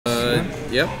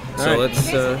Yep. So right.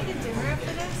 let's.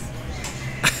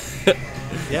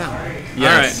 Yeah.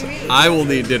 Yes. All right. I will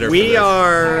need dinner. We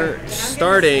are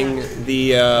starting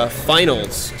the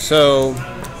finals. So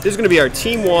this is going to be our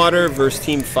Team Water versus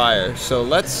Team Fire. So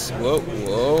let's. Whoa.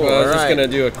 Well, I was just going to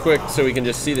do a quick so we can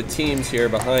just see the teams here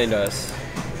behind us.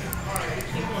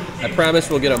 I promise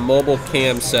we'll get a mobile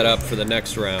cam set up for the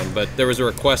next round, but there was a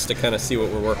request to kind of see what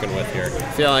we're working with here.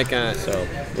 I feel like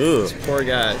these poor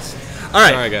guys. All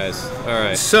right. Sorry, guys. All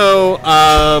right. So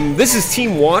this is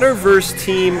Team Water versus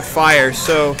Team Fire.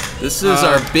 So this is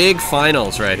our big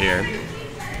finals right here.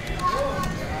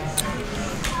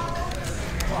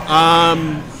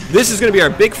 This is going to be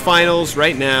our big finals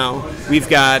right now. We've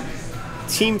got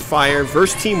Team Fire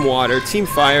versus Team Water. Team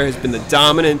Fire has been the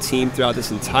dominant team throughout this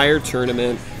entire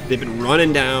tournament. They've been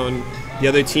running down the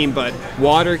other team, but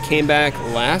Water came back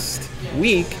last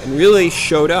week and really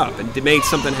showed up and made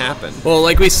something happen. Well,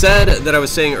 like we said, that I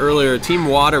was saying earlier, Team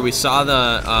Water, we saw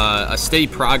a steady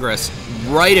progress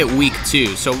right at week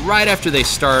 2. So right after they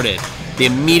started, they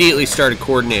immediately started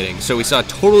coordinating. So we saw a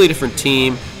totally different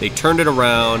team. They turned it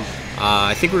around.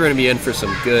 I think we're going to be in for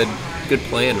some good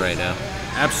playing right now.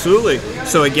 Absolutely.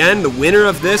 So again, the winner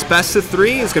of this best of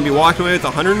 3 is going to be walking away with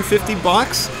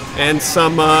 $150 and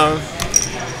some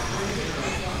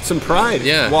pride.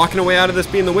 Yeah. Walking away out of this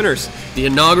being the winners. The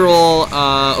inaugural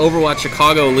Overwatch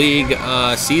Chicago League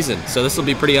season. So this will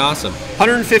be pretty awesome.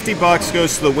 $150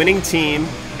 goes to the winning team.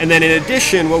 And then in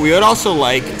addition, what we would also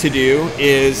like to do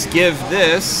is give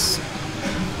this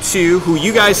to who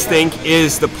you guys think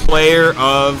is the player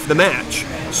of the match.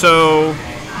 So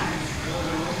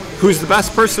who's the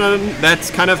best person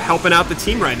that's kind of helping out the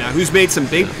team right now? Who's made some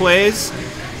big plays?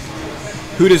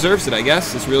 Who deserves it, I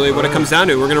guess, is really what it comes down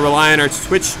to. We're going to rely on our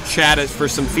Twitch chat for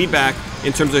some feedback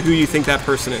in terms of who you think that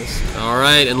person is. All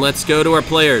right, and let's go to our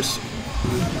players.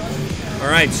 All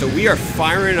right, so we are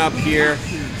firing up here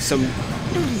some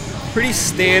pretty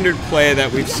standard play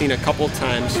that we've seen a couple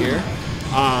times here.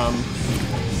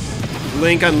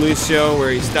 Link on Lucio,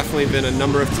 where he's definitely been a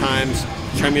number of times.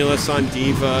 Tremulous on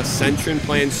Diva, Centrin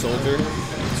playing Soldier.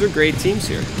 These are great teams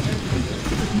here.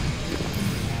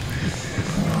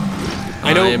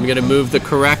 I am going to move the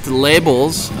correct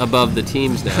labels above the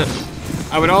teams now.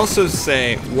 I would also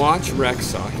say, watch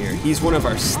Rexaw here. He's one of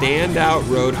our standout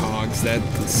Roadhogs that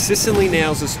consistently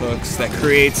nails his hooks, that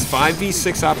creates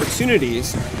 5v6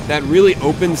 opportunities, that really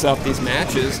opens up these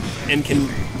matches, and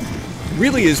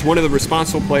really is one of the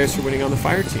responsible players for winning on the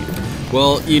Fire team.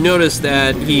 Well, you notice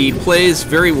that he plays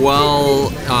very well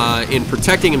in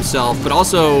protecting himself, but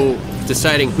also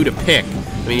deciding who to pick.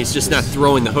 I mean, he's just not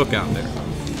throwing the hook out there.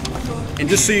 And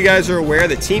just so you guys are aware,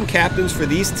 the team captains for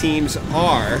these teams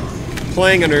are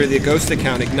playing under the Ghost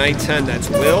account, Ignite 10, that's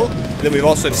Will. And then we've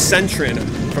also have Centrin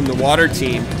from the Water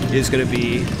team is going to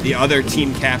be the other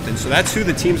team captain. So that's who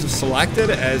the teams have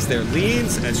selected as their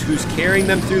leads, as who's carrying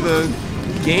them through the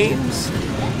games.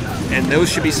 And those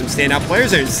should be some standout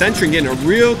players there. And Centrin getting a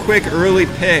real quick early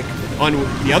pick on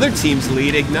the other team's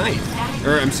lead, Ignite.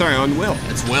 Or, I'm sorry, on Will.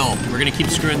 It's Will. We're going to keep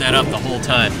screwing that up the whole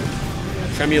time.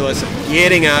 Tremulous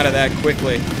getting out of that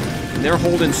quickly. And they're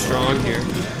holding strong here.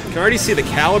 You can already see the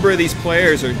caliber of these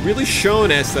players are really shown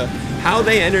as to how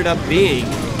they ended up being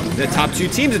the top 2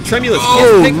 teams. And Tremulous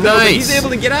gets picked up, and he's able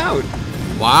to get out.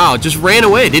 Wow, just ran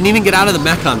away. Didn't even get out of the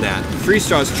mech on that.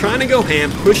 Freestraw's trying to go ham,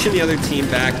 pushing the other team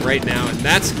back right now, and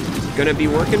that's going to be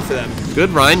working for them.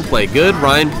 Good Rhine play. Good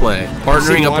Rhine play.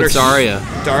 Partnering up with Zarya.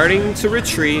 Starting to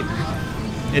retreat,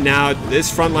 and now this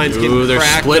front line's getting cracked.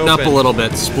 They're splitting up a little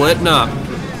bit. Splitting up.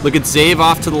 Look at Zave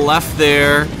off to the left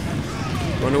there.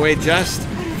 Runaway Just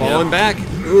falling back.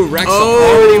 Ooh, Rex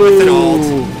already with an ult.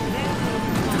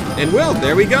 And Will,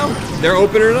 there we go. They're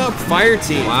opening it up. Fire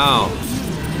team. Wow.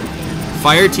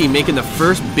 Fire team making the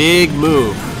first big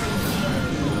move.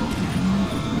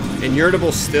 And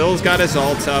Irritable still's got his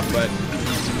ult up, but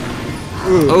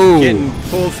getting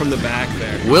pulled from the back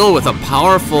there. Will with a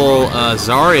powerful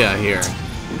Zarya here.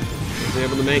 He's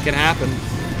able to make it happen.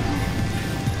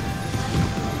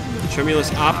 Tremulous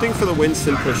opting for the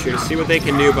Winston push here to see what they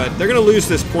can do, but they're going to lose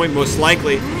this point most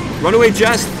likely. Runaway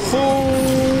Jest.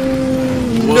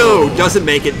 No, doesn't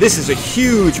make it. This is a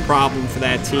huge problem for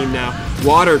that team now.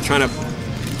 Water trying to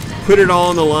put it all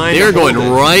on the line. They're going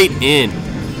right in.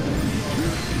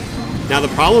 Now the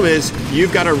problem is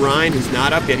you've got a Rhine who's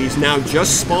not up yet. He's now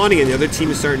just spawning, and the other team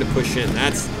is starting to push in.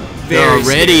 That's very They're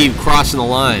already crossing the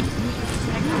line.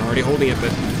 They're already holding it,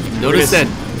 but notice that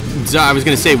I was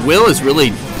going to say Will is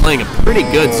really playing a pretty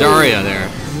good Zarya there.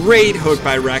 Great hook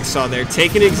by Rexaw there,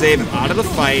 taking Xavier out of the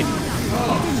fight.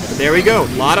 But there we go.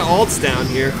 A lot of ults down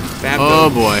here. Oh,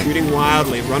 boy. Shooting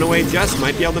wildly. Runaway Jess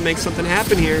might be able to make something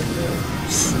happen here.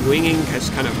 Swinging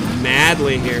just kind of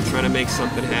madly here, trying to make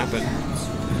something happen.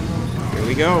 Here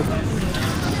we go.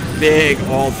 Big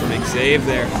ult from Xav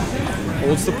there.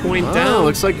 Holds the point down.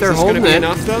 Looks like they're holding it.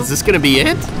 Enough, though? Is this going to be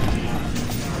it?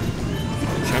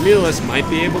 Tremulous might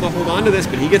be able to hold on to this,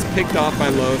 but he gets picked off by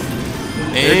Loath.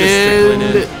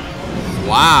 And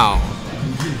wow.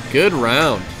 Good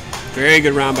round. Very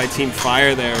good round by Team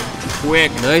Fire there.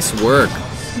 Quick. Nice work.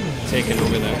 Taken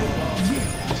over there.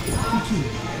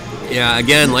 Yeah,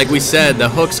 again, like we said, the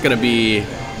hook's going to be...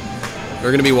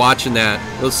 We're going to be watching that.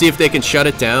 We'll see if they can shut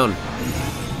it down.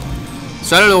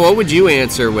 So I don't know, what would you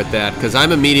answer with that? Because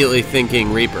I'm immediately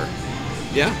thinking Reaper.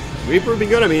 Yeah, Reaper would be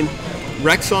good. I mean,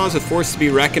 Rexall is a force to be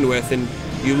reckoned with, and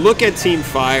you look at Team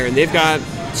Fire, and they've got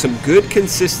some good,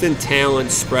 consistent talent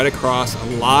spread across a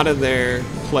lot of their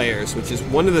players, which is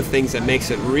one of the things that makes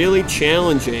it really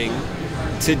challenging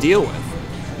to deal with.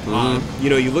 You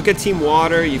know, you look at Team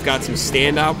Water, you've got some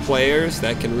standout players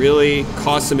that can really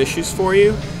cause some issues for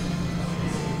you.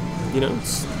 You know,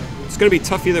 it's going to be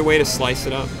tough either way to slice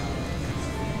it up.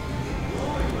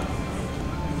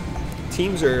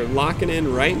 Teams are locking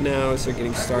in right now as they're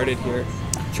getting started here.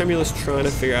 Tremulous trying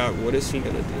to figure out what is he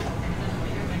going to do.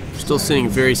 Still seeing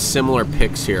very similar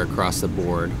picks here across the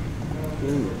board.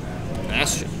 Ooh,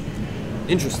 Bastion.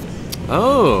 Interesting.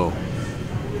 Oh,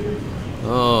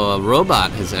 a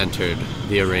robot has entered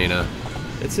the arena.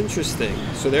 It's interesting.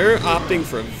 So they're opting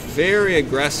for a very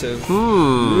aggressive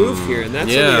move here, and that's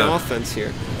on the offense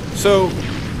here. So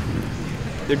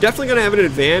they're definitely going to have an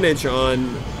advantage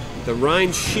on the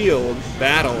Rhine Shield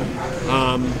battle.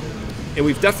 And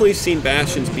we've definitely seen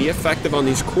Bastions be effective on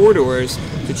these corridors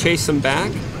to chase them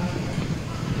back.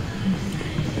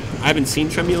 I haven't seen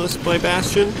Tremulous play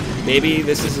Bastion. Maybe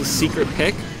this is a secret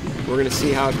pick. We're going to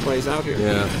see how it plays out here.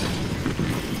 Yeah.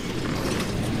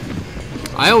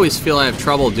 I always feel I have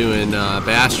trouble doing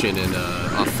Bastion in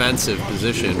an offensive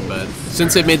position, but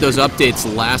since they've made those updates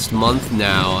last month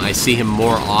now, I see him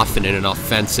more often in an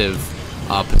offensive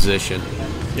position.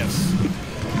 Yes.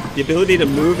 The ability to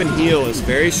move and heal is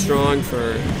very strong for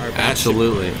our Bastion.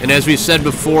 Absolutely. And as we've said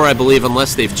before, I believe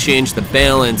unless they've changed the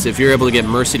balance, if you're able to get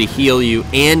Mercy to heal you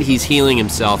and he's healing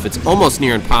himself, it's almost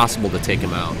near impossible to take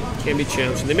him out. Can be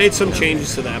challenging. They made some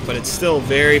changes to that, but it's still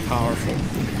very powerful.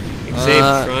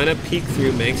 Xav trying to peek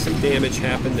through, make some damage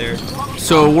happen there.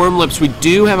 So, Wormlips, we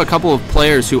do have a couple of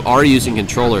players who are using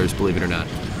controllers, believe it or not.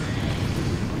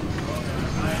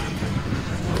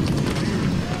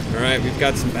 All right, we've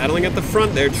got some battling at the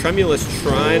front there. Tremulous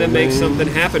trying to make something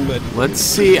happen, but... Let's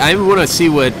see. I want to see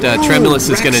what Tremulous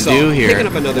is going to do here. Picking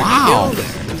up another kill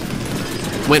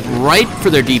there. Went right for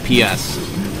their DPS.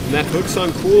 And that hook's on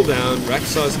cooldown.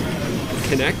 Rexaw's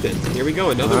connected. Here we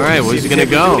go, another one. All right, where's he going to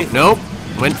go? Nope.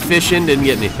 Went fishing, didn't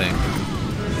get anything.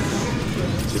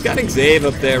 We've got Xav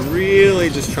up there really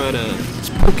just trying to...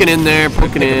 Just poking in there,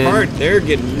 poking in. Apart. They're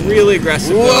getting really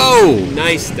aggressive. Whoa!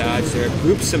 Nice dodge there.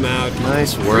 Groups him out.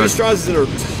 Nice work. Free Straws is in a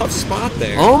tough spot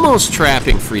there. Almost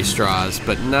trapping Free Straws,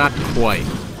 but not quite.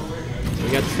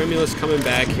 We got Tremulous coming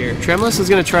back here. Tremulous is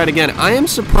going to try it again. I am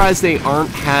surprised they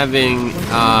aren't having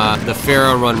the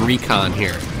Pharaoh run recon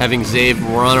here. Having Xav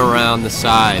run around the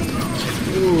side.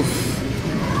 Oof.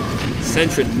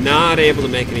 Centra not able to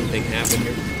make anything happen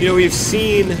here. You know, we've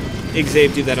seen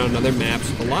Xav do that on other maps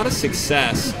with a lot of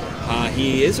success.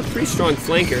 He is a pretty strong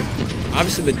flanker.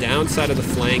 Obviously, the downside of the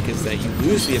flank is that you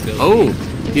lose the ability. Oh,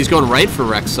 he's going right for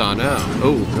Rexall now.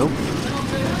 Oh, nope.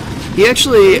 He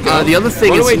actually, the other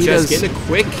thing is he does... Getting a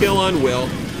quick kill on Will.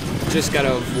 Just got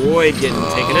to avoid getting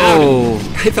taken out.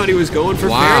 I thought he was going for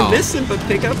fair and missing, but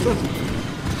pick up the...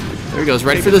 There he goes,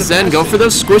 right for the Zen. Go for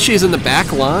those squishies in the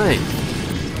back line.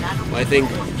 Well, I think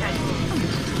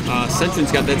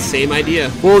Centron's got that same idea.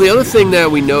 Well, the other thing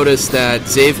that we noticed that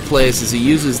Xav plays is he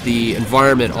uses the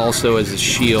environment also as a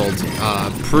shield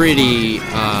pretty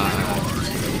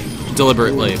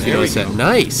deliberately, if you notice that.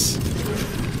 Nice.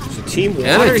 So Team Water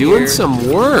they're doing here.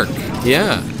 some work.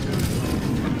 Yeah.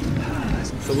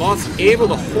 So Loft's able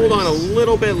to hold on a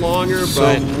little bit longer,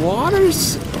 but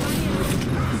Water's...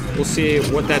 We'll see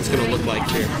what that's going to look like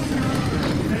here.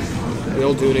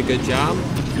 Will doing a good job.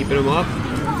 Keeping him up.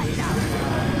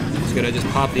 He's going to just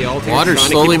pop the ult here. Water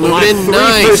slowly moving in.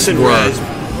 Nice work.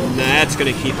 That's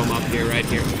going to keep him up here, right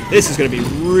here. This is going to be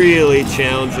really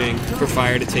challenging for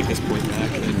Fire to take this point back.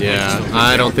 Yeah,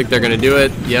 I don't think they're going to do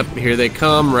it. Yep, here they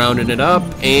come, rounding it up,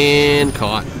 and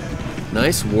caught.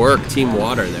 Nice work, Team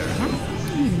Water there.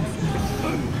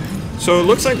 So it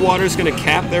looks like Water's going to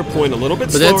cap their point a little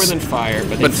bit slower than Fire,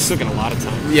 but they've still got a lot of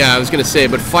time. Yeah, I was going to say,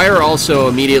 but Fire also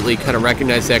immediately kind of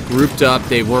recognized that, grouped up.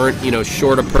 They weren't, you know,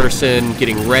 short a person,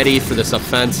 getting ready for this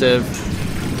offensive.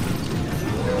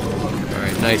 All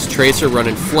right, nice Tracer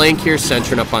running flank here,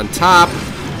 Sentrin up on top.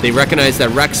 They recognize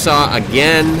that Rexaw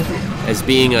again as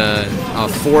being a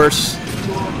force.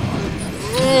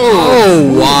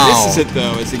 Oh, wow. This is it,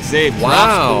 though, as Xavier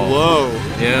drops below.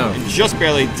 Yeah. And just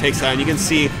barely takes out. And you can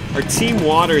see our Team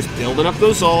Water is building up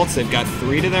those ults. They've got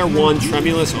 3 to their 1.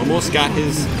 Tremulous almost got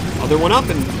his other one up,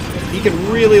 and he can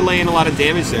really lay in a lot of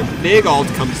damage there. Big ult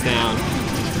comes down.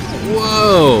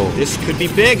 Whoa. This could be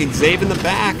big. Xavier in the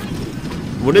back.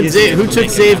 What did who took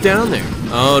Xavier down there?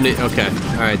 Oh, okay.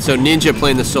 All right, so Ninja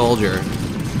playing the soldier,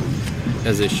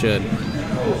 as it should.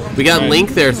 We got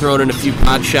Link there throwing in a few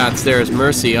pot shots there as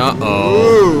Mercy.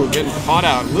 Uh-oh. Ooh, getting caught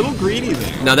out. A little greedy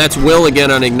there. Now that's Will again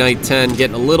on Ignite 10,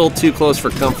 getting a little too close for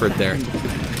comfort there.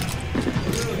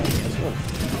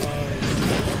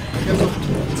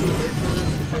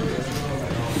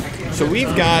 So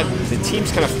we've got the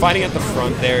teams kind of fighting at the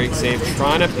front there. Xavier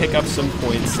trying to pick up some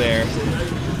points there.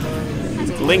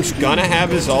 Link's gonna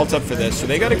have his ult up for this, so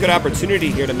they got a good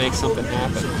opportunity here to make something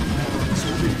happen.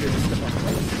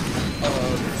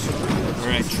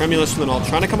 Alright, Tremulous with an ult,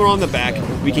 trying to come around the back.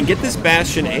 We can get this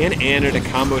Bastion and Anna to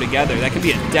combo together. That could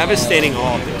be a devastating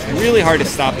ult. It's really hard to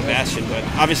stop the Bastion, but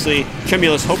obviously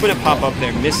Tremulous hoping to pop up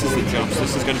there, misses the jump, so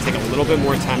this is going to take a little bit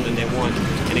more time than they want.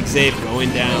 And Xavier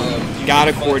going down.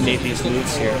 Gotta coordinate these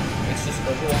moves here.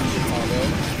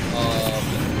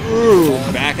 Ooh,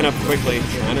 backing up quickly,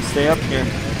 trying to stay up here.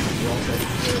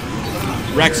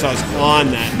 Rexaw's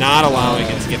on that, not allowing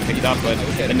it to get picked up, but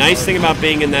the nice thing about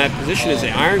being in that position is the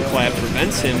Ironclad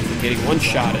prevents him from getting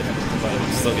one-shotted, but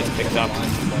it still gets picked up.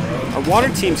 Our Water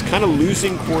team's kind of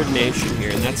losing coordination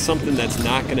here, and that's something that's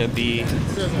not going to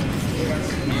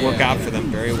work out for them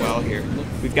very well here.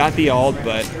 We've got the ult,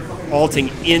 but ulting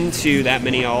into that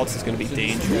many ults is going to be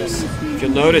dangerous. If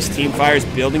you'll notice, Team Fire's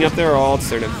building up their ults.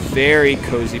 They're in a very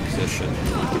cozy position.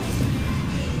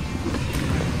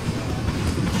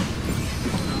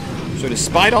 So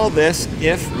despite all this,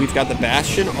 if we've got the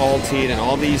Bastion ultied and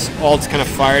all these ults kind of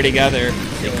fire together,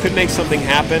 it could make something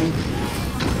happen.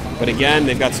 But again,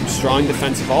 they've got some strong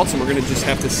defensive ults, and we're going to just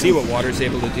have to see what Water's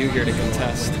able to do here to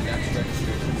contest.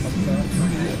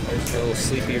 A little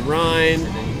Sleepy Rhine.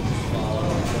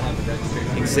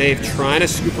 Xavier trying to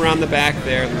scoop around the back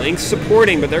there. Link's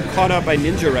supporting, but they're caught up by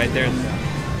Ninja right there.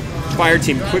 Fire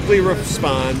team quickly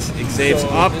responds. Xavier's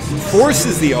up,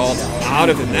 forces the ult out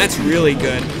of him. That's really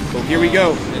good. Well, here we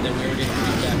go.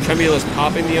 Tremulous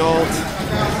popping the ult.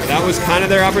 That was kind of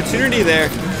their opportunity there.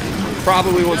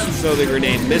 Probably wants to throw the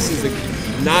grenade. Misses the,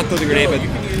 not throw the grenade, but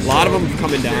a lot of them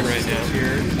coming down right now.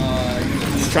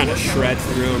 Just trying to shred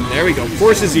through them. There we go.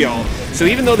 Forces the ult. So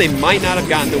even though they might not have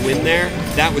gotten the win there,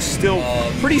 that was still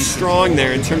pretty strong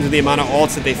there in terms of the amount of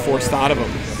ults that they forced out of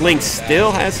him. Link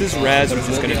still has his res, which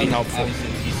is going to be helpful.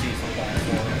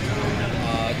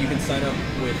 You can sign up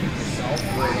with yourself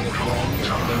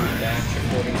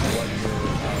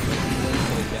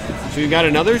So we've got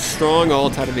another strong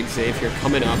ult out of Xavier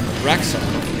coming up. Rexaw,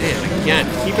 man, again,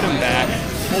 keeping him back.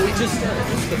 Well, we just started.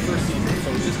 This is the first season,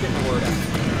 so we're just getting the word out.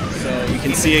 So you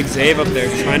can see Xavier up there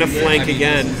trying to flank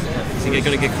again. Is he going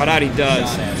to get cut out? He does.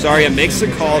 Zarya makes the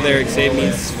call there. Xavier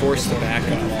needs to force the back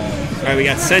up. All right, we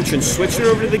got Sentrin switching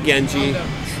over to the Genji,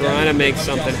 trying to make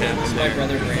something happen there.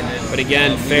 But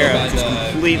again, Farah just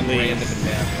completely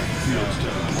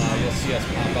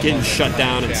getting shut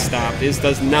down and stopped. Is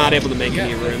not able to make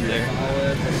any room there.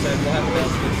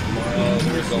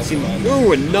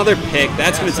 Ooh, another pick.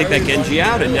 That's going to take that Genji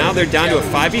out, and now they're down to a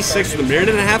 5v6 with a minute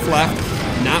and a half left.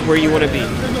 Not where you want to be.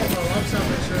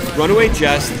 Runaway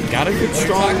Jest got a good,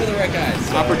 strong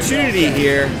opportunity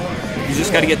here. You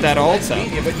just got to get that ult up.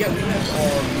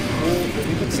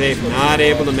 Xavier not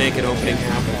able to make an opening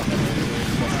happen.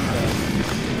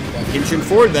 Inching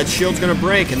forward, that shield's going to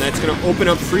break, and that's going to open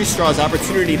up Freestraw's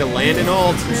opportunity to land an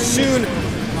ult. Soon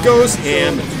goes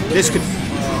ham. This could...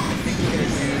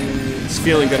 He's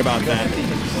feeling good about that.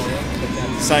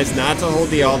 Decides not to hold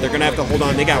the ult. They're going to have to hold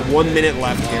on. They got 1 minute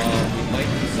left here.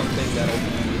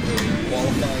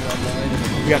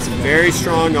 We got some very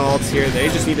strong ults here. They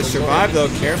just need to survive, though.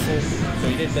 Careful.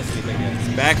 He's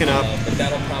backing up.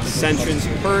 Sentrin's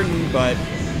hurting, but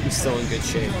he's still in good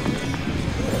shape.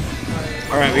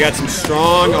 All right, we got some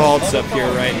strong ults up here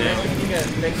right now.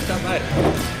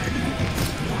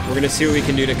 We're going to see what we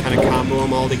can do to kind of combo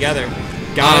them all together.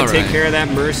 Got to take care of that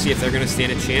Mercy if they're going to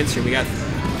stand a chance here. We got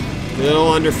a little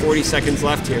under 40 seconds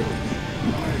left here.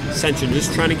 Sentrin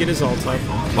just trying to get his ult up.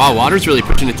 Wow, Water's really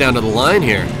pushing it down to the line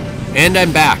here. And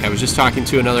I'm back. I was just talking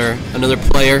to another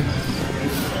player.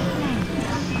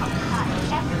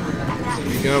 There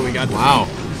we go. We got Wow.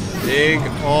 big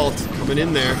alt coming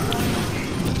in there.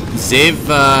 Zave,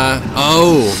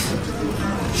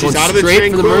 She's going out of the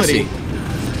straight for the tranquility. Mercy.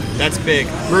 That's big.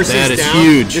 Mercy's That is down.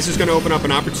 huge. This is going to open up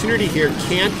an opportunity here.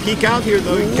 Can't peek out here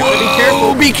though. You gotta be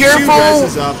careful. Be careful. 2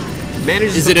 dresses up.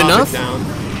 Manages Is to it pop enough? it down.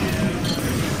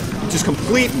 Just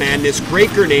complete madness. Great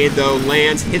grenade though.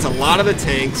 Lands. Hits a lot of the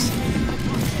tanks.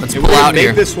 Let's And pull we're out gonna make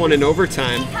here. this one in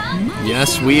overtime.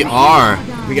 Yes, we are.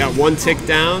 We got 1 tick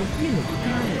down. Are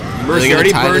they Mercy gonna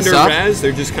already tie burned this her up? res.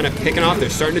 They're just kind of picking off. They're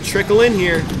starting to trickle in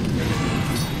here.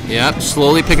 Yep,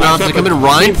 slowly picking off. They're Team coming.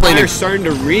 Ryan playing Fire a starting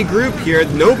to regroup here.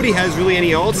 Nobody has really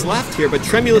any ults left here, but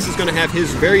Tremulous is going to have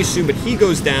his very soon, but he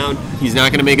goes down. He's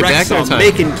not going to make it back in Rexall time.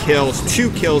 making kills, 2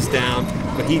 kills down,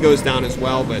 but he goes down as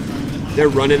well. But they're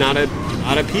running out of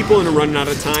people and running out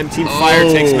of time. Team Fire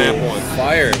takes map 1.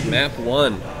 Fire, map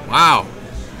 1. Wow.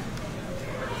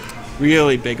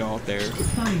 Really big ult there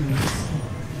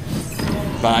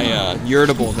by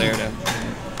Yurtable there to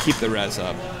keep the res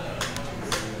up.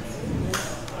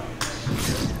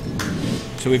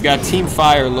 So we've got Team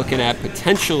Fire looking at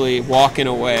potentially walking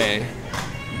away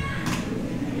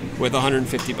with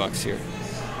 $150 here.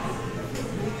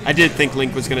 I did think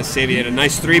Link was going to save it. A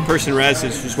nice 3-person res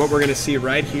is what we're going to see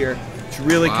right here. It's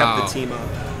really kept the team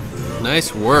up.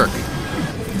 Nice work.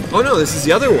 Oh no, this is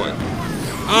the other one.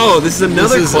 Oh, this is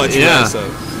another clutch res.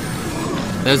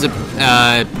 There's a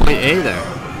point A there.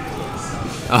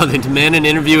 Oh, they demand an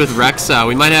interview with Rexa.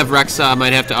 We might have Rexa.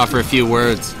 Might have to offer a few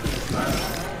words.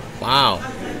 Wow.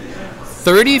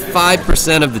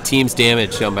 35% of the team's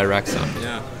damage shown by Rexa.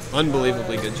 Yeah,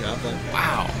 unbelievably good job though.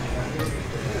 Wow.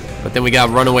 But then we got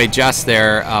Runaway Jess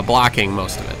there blocking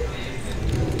most of it.